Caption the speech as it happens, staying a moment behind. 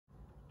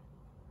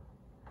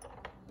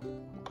Hello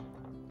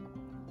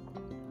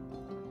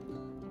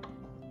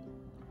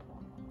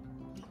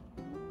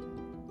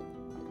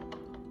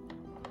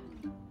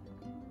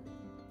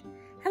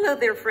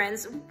there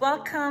friends,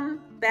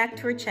 welcome back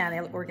to our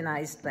channel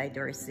Organized by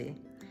Darci.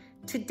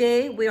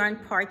 Today we are on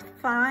part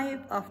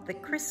 5 of the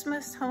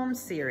Christmas home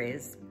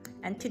series,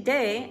 and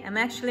today I'm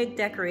actually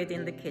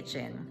decorating the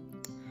kitchen.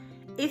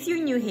 If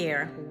you're new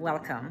here,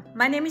 welcome.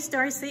 My name is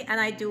Darci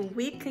and I do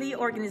weekly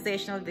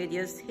organizational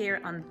videos here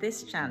on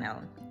this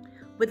channel.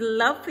 We'd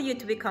love for you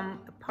to become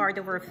a part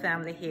of our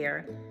family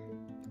here.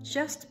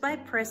 Just by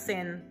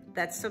pressing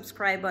that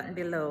subscribe button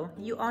below,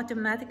 you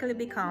automatically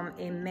become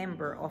a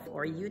member of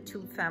our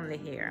YouTube family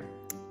here.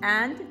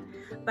 And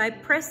by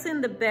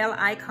pressing the bell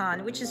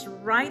icon, which is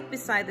right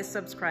beside the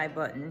subscribe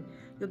button,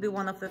 you'll be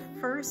one of the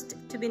first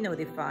to be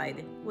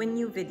notified when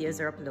new videos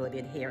are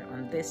uploaded here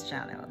on this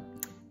channel.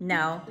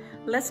 Now,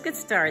 let's get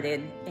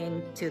started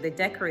into the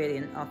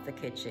decorating of the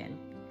kitchen.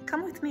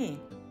 Come with me.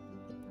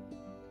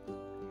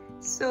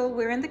 So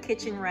we're in the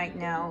kitchen right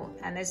now,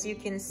 and as you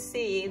can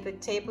see, the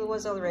table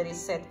was already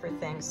set for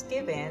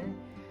Thanksgiving,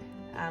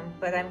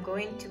 but I'm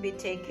going to be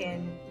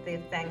taking the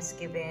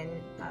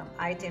Thanksgiving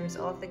items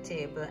off the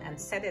table and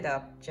set it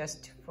up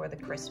just for the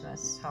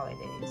Christmas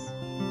holidays.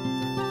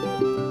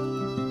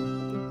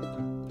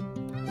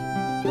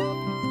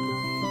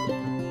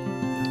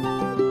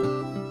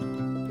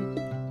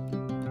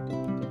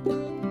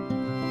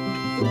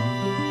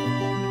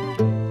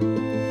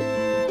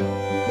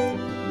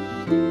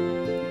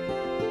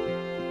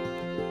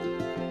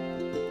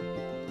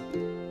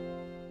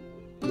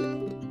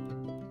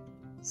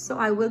 So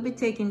I will be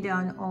taking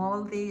down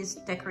all these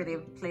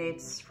decorative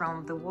plates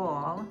from the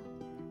wall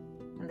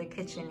in the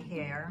kitchen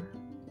here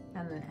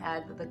and then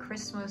add the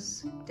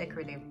Christmas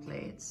decorative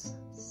plates.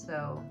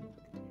 So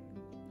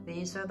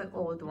these are the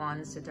old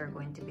ones that are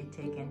going to be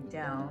taken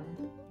down,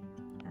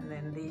 and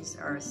then these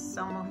are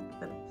some of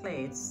the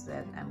plates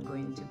that I'm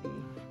going to be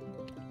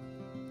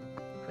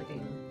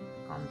putting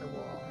on the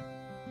wall.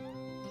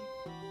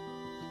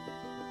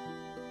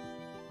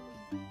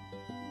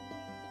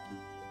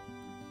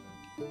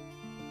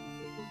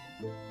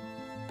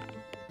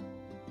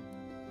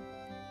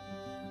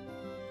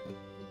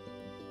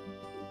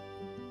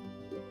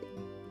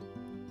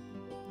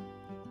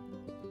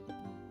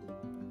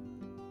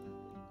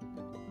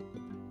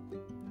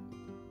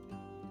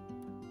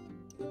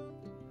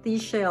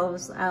 These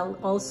shelves I'll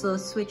also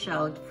switch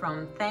out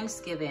from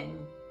Thanksgiving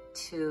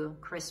to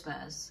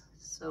Christmas.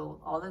 So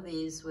all of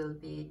these will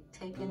be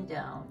taken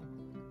down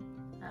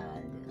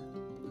and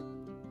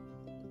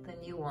the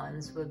new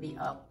ones will be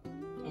up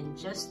in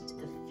just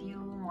a few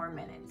more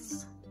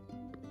minutes.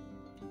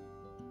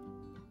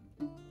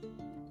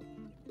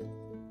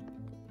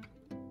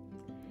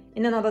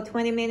 In another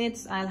 20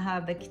 minutes, I'll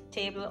have the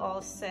table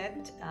all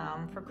set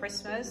for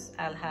Christmas.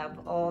 I'll have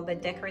all the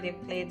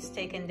decorative plates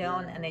taken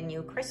down and the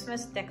new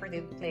Christmas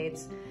decorative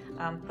plates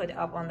put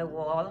up on the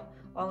wall.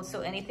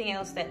 Also, anything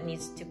else that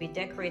needs to be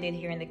decorated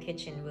here in the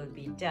kitchen will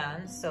be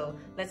done. So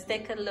let's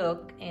take a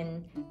look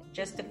in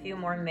just a few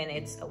more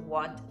minutes at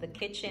what the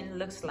kitchen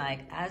looks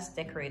like as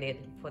decorated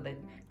for the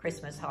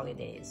Christmas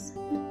holidays.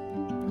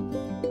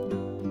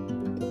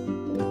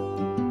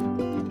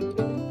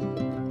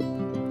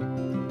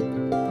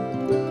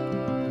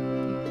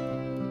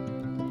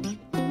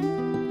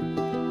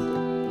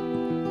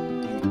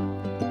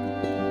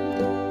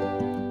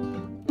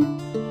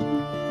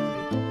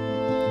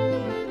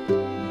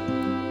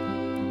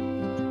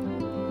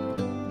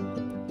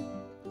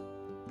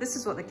 This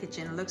is what the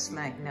kitchen looks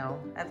like now.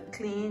 I've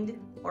cleaned,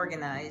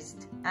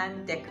 organized,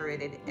 and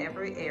decorated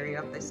every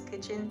area of this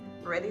kitchen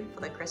ready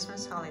for the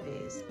Christmas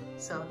holidays.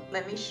 So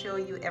let me show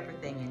you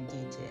everything in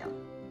detail.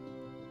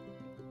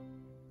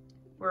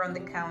 We're on the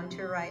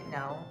counter right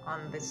now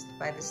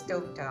by the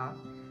stovetop,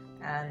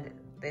 and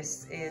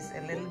this is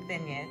a little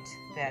vignette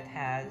that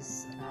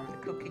has the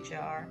cookie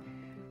jar,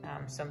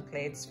 some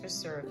plates for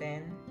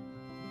serving,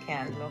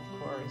 candle of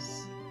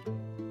course,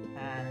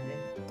 and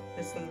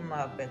this little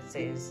mug that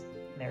says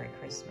Merry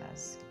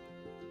Christmas.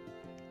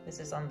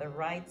 This is on the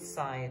right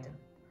side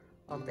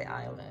of the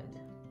island.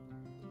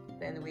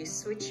 Then we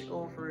switch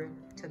over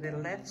to the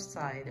left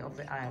side of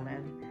the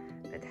island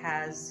that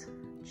has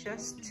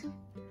just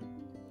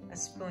a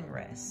spoon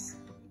rest,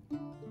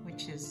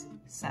 which is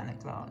Santa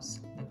Claus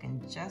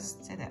looking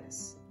just at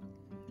us.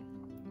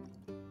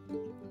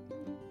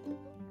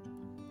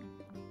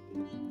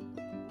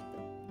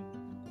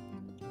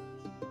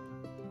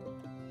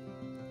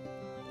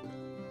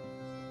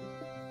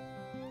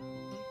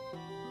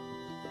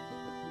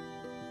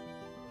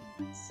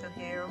 So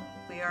here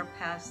we are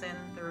passing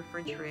the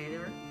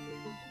refrigerator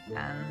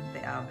and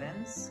the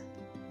ovens.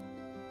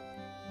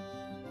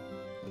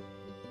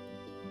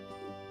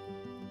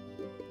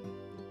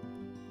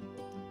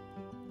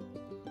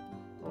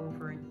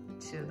 Over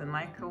to the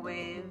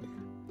microwave,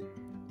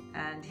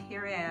 and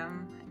here I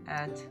am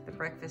at the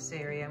breakfast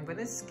area. I'm going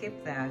to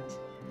skip that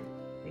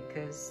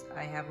because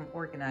I haven't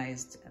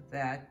organized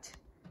that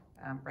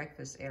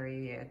breakfast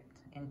area yet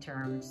in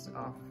terms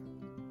of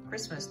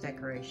Christmas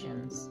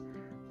decorations,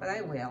 but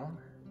I will.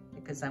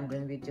 because I'm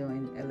going to be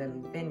doing a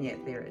little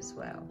vignette there as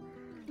well.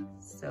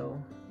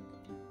 So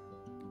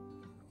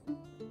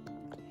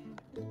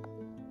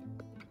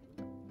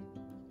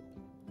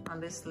on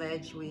this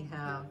ledge we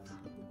have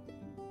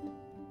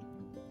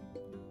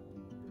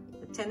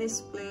a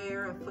tennis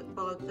player, a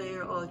football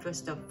player, all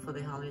dressed up for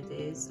the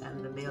holidays,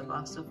 and the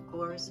mailbox, of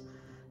course,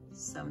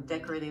 some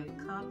decorative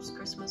cups,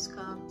 Christmas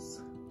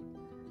cups,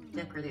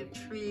 decorative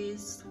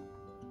trees,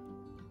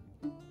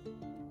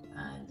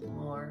 and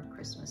more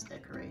Christmas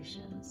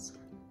decorations.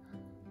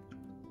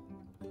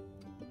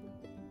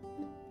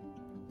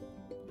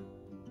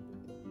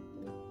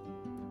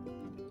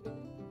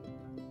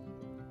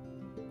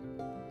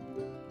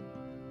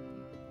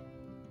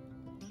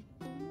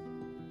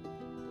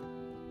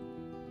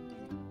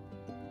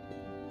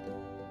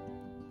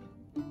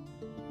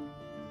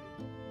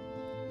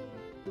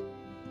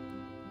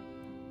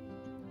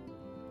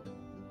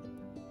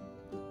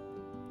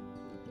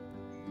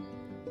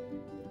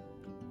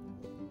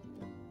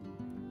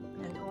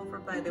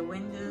 By the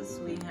windows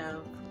we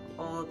have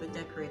all the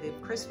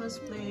decorative Christmas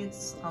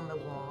plates on the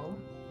wall.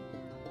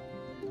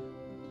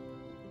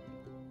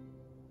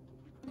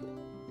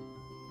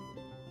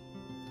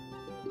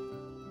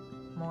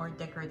 More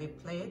decorative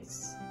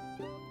plates.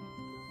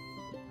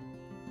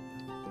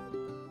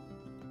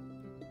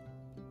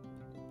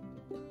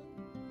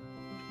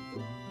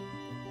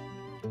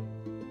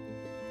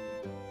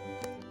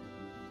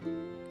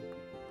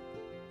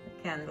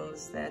 The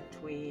candles that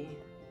we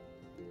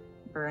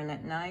burn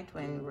at night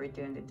when we're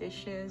doing the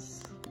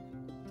dishes.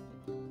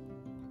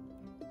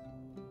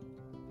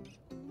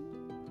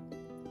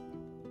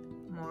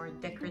 More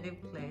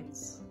decorative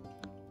plates.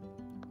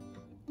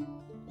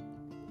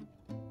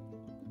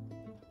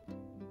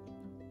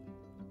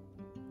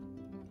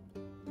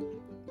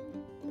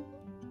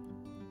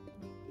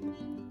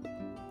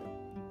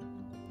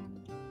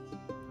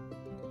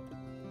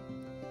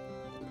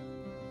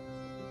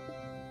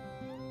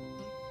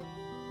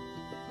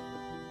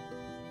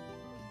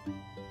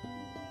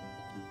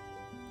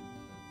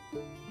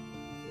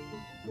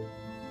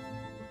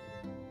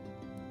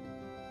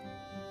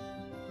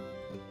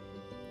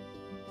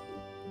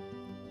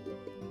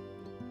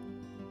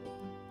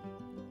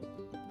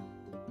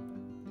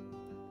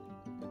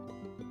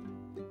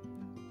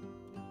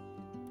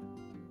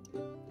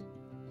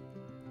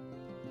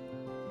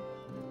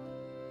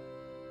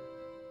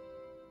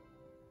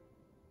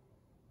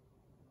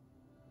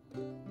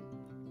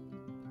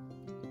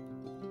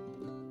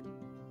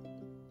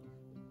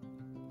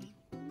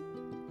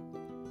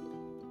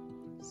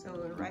 So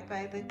we're right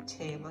by the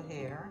table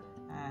here,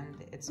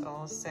 and it's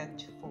all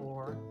set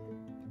for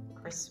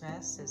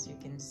Christmas, as you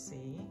can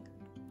see.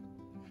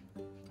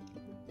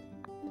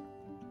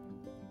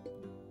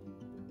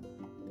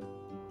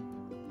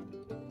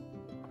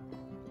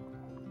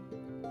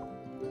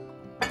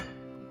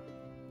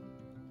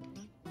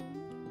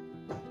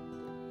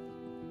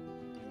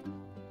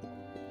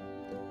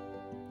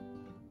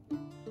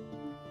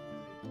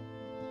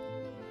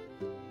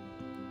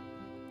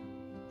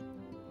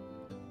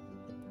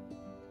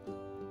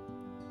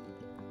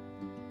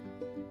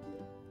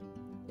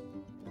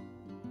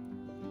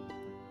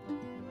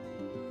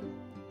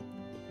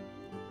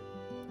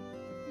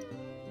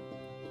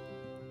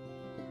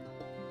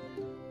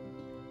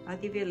 I'll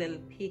give you a little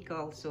peek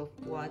also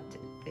of what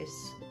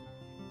this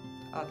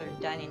other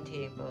dining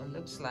table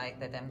looks like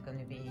that I'm going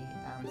to be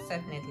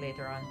setting it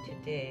later on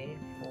today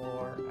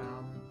for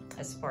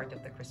as part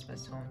of the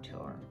Christmas home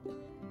tour.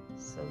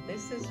 So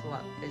this is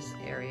what this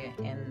area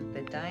in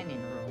the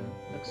dining room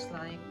looks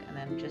like, and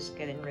I'm just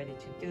getting ready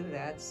to do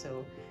that,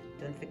 so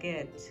don't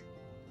forget,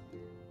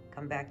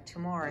 come back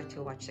tomorrow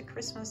to watch the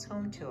Christmas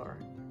home tour.